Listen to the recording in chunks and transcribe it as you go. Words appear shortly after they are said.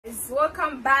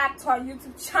welcome back to our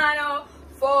YouTube channel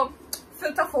for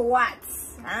Filter for What?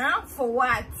 For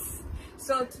what?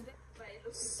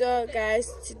 So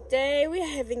guys, today we're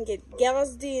having a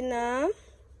girls' dinner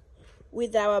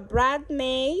with our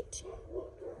bridesmaid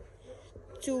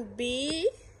to be,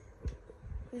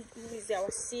 who is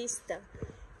our sister.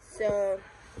 So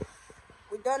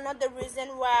we don't know the reason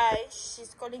why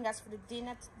she's calling us for the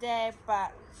dinner today,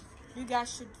 but you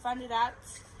guys should find it out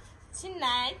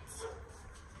tonight,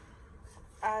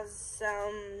 as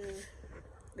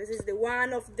this is the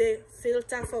one of the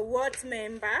Filter for What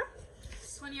member,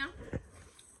 Sonia,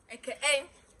 aka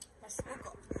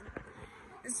Masbuko.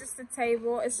 It's just a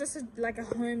table. It's just like a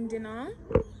home dinner.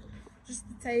 Just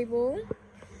the table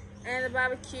and the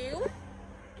barbecue.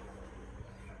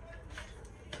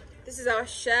 This is our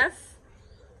chef.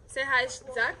 Say hi,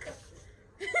 Zach.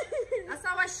 that's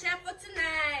our chef for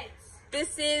tonight.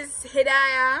 This is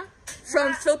Hidayah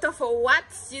from Filter for What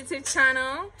YouTube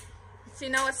channel. If you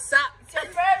know what's up. It's your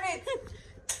favorite.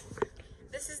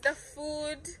 This is the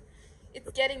food. It's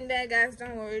getting there, guys.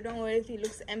 Don't worry if it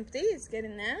looks empty. It's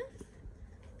getting there.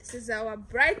 This is our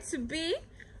bride to be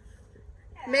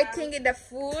making it the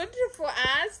food for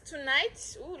us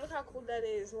tonight. Ooh, look how cool that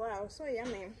is. Wow, so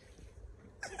yummy.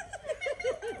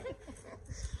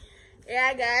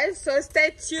 Yeah, guys, so stay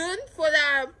tuned for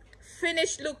the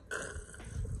finished look.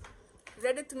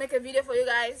 Ready to make a video for you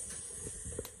guys.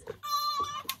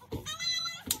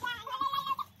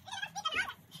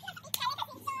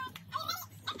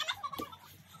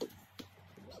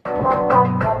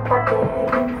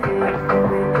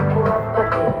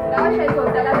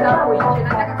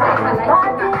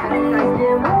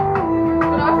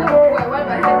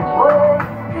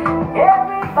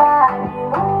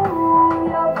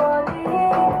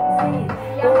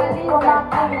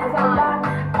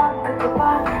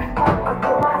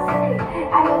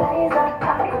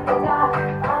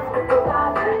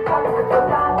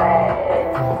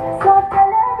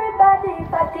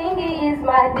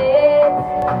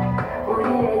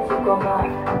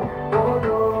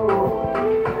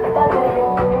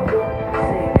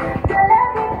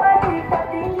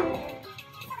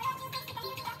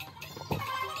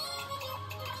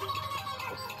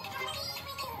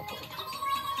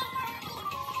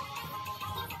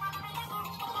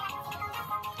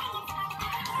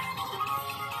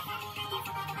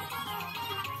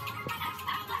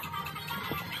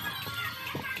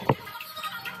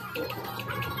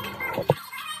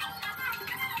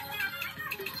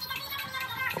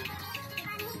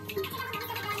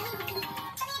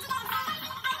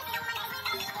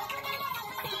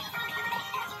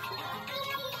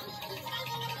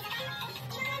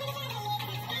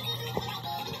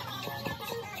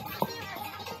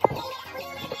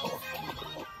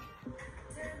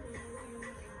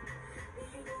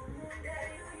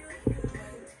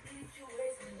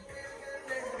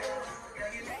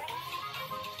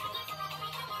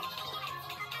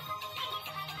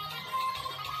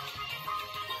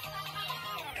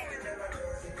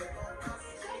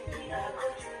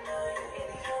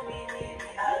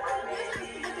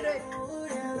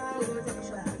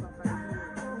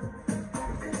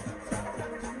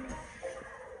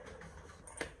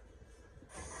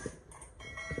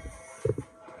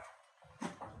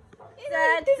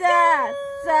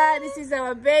 This is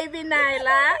our baby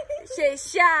Nyla.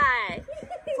 She's shy.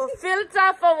 For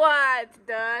Filter for What?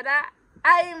 Dada.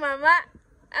 Hi, mama.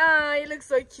 Oh, you look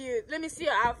so cute. Let me see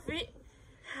your outfit.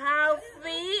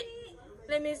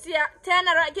 Let me see. Turn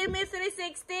around. Give me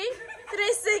 360.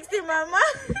 360, mama.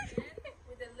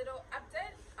 With a little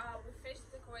update, we finished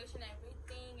the decoration and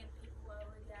everything, and people are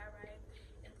already arrived.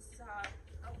 And this is our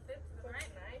outfit for the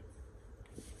night.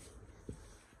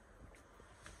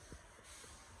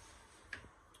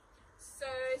 So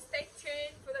stay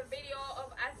tuned for the video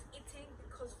of us eating,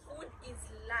 because food is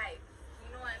life.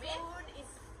 You know what I mean? Food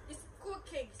is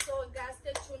cooking. So guys,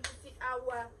 stay tuned to see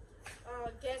our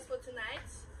guests for tonight.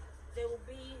 They will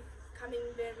be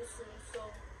coming very soon.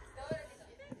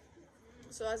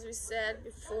 So as we said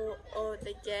before, all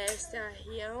the guests are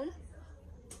here.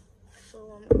 So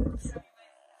I'm going to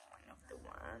one of the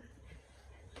one.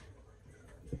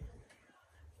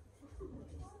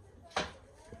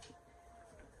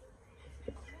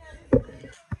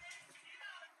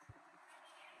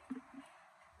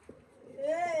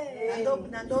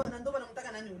 Nando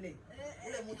wanamtaka nani ule?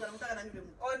 Ule mtu anamtaka nani ule?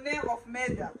 Honor of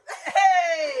Meda.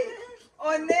 Hey!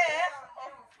 Honor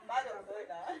of bado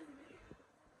anatoka.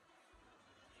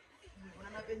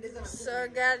 So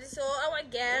guys, so our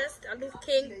guests are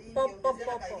looking pop.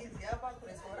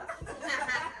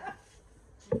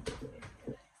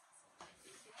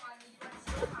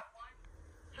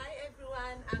 Hi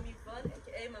everyone, I'm Yvonne.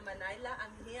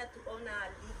 to honor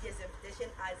Lydia's invitation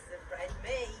as a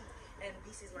bridesmaid, and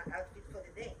this is my outfit for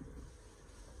the day.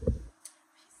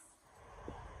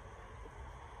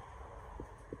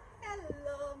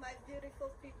 Hello, my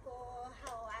beautiful people.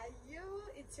 How are you?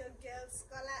 It's your girl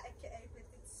Scholar, aka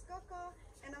Petit Coco,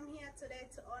 and I'm here today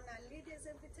to honor Lydia's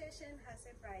invitation as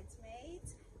a bridesmaid.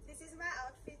 This is my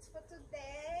outfit for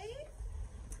today.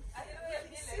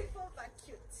 Simple but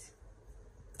cute.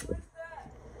 What's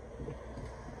that?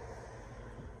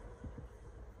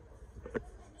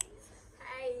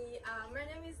 Hi, my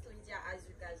name is Lydia, as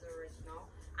you guys already know.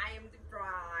 I am the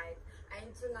bride,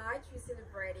 and tonight we're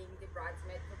celebrating the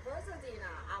bridesmaid proposal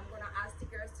dinner. I'm gonna ask the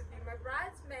girls to be my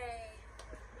bridesmaid.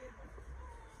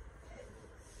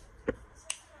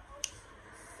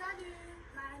 Salut,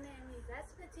 my name is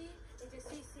Aspeti, and je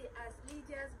suis ici as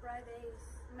Lydia's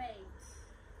bridesmaid.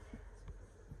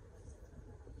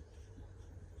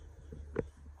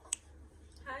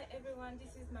 Hi everyone,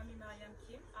 this is Mami Mariam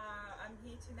Kim. I'm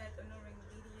here tonight honoring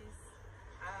Lydia's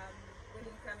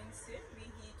wedding coming soon.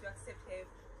 We're here to accept her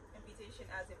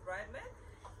invitation as a bridesmaid.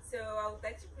 So I would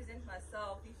like to present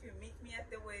myself. If you meet me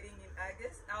at the wedding in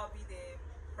August, I'll be the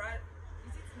bride.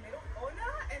 Is it maid of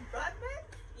honor and bridesmaid?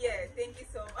 Yeah, thank you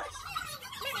so much.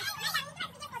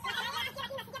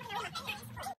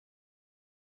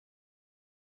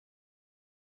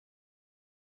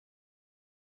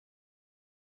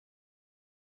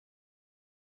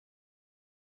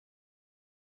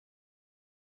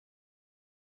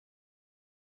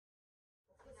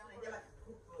 Alright guys.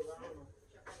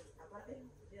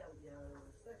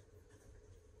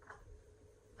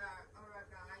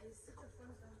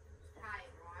 Hi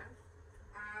everyone.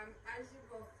 As you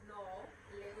both know,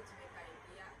 leo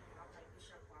tumekaidia hapa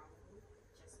bishop wangu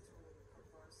just to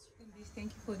propose you. Thank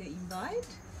you for the invite.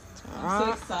 I'm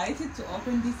so excited to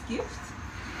open this gift.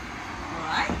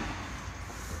 Alright.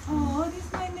 Oh, this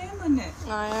is my name on it. I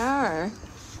know.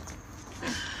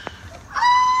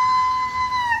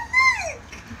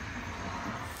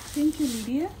 Thank you,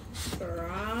 Lydia.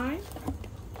 Right.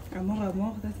 Amour,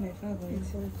 amour, that's my favorite.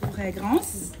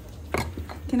 Fragrance.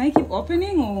 Can I keep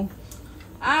opening or?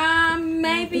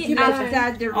 Maybe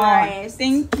after the Oh, rest.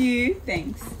 thank you.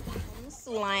 Thanks.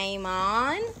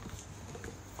 Sulaiman.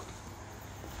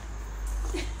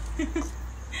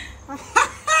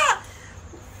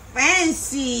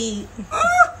 Fancy.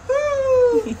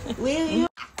 Will you?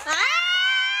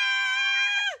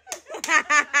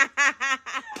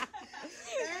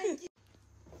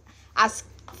 Ask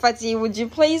Fatih, would you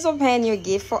please open your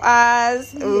gift for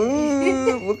us?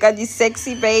 Ooh, look at this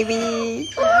sexy baby.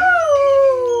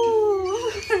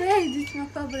 Hey, this is my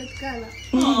favorite color.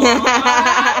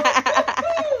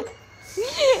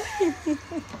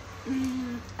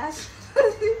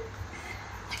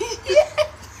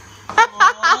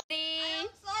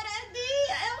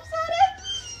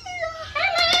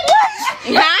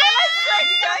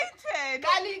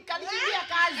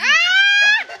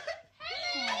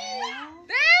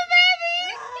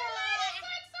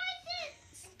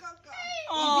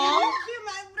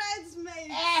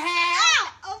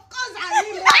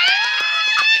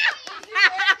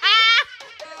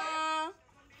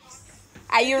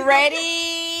 Are you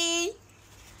ready?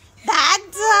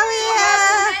 Dada,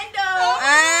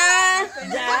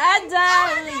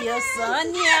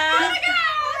 Sonia.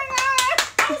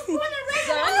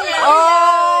 Oh,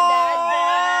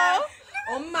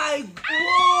 Oh my Don't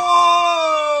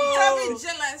god. be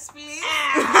jealous, please.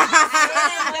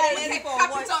 for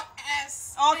what? Capital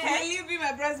S. Okay. Will you be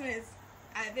my bridesmaid?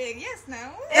 I beg. Yes,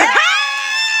 now.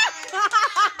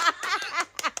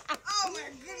 Oh my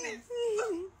goodness.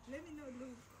 Let me know,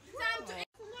 Lou.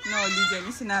 No, Lydia,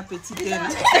 listen up, petit dinner.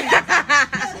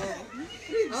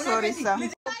 Sorry, sir.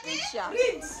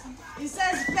 It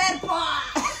says pepper.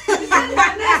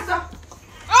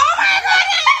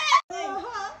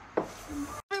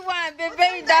 everyone,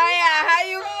 baby Daya, how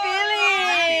you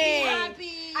feeling?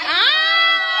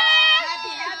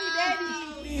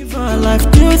 Live our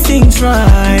life, do things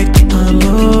right.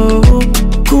 Hello,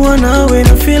 go on now when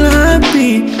I feel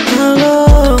happy.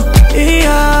 Hello,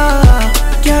 yeah,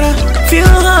 gotta feel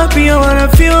happy. I wanna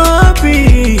feel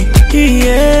happy.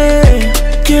 Yeah.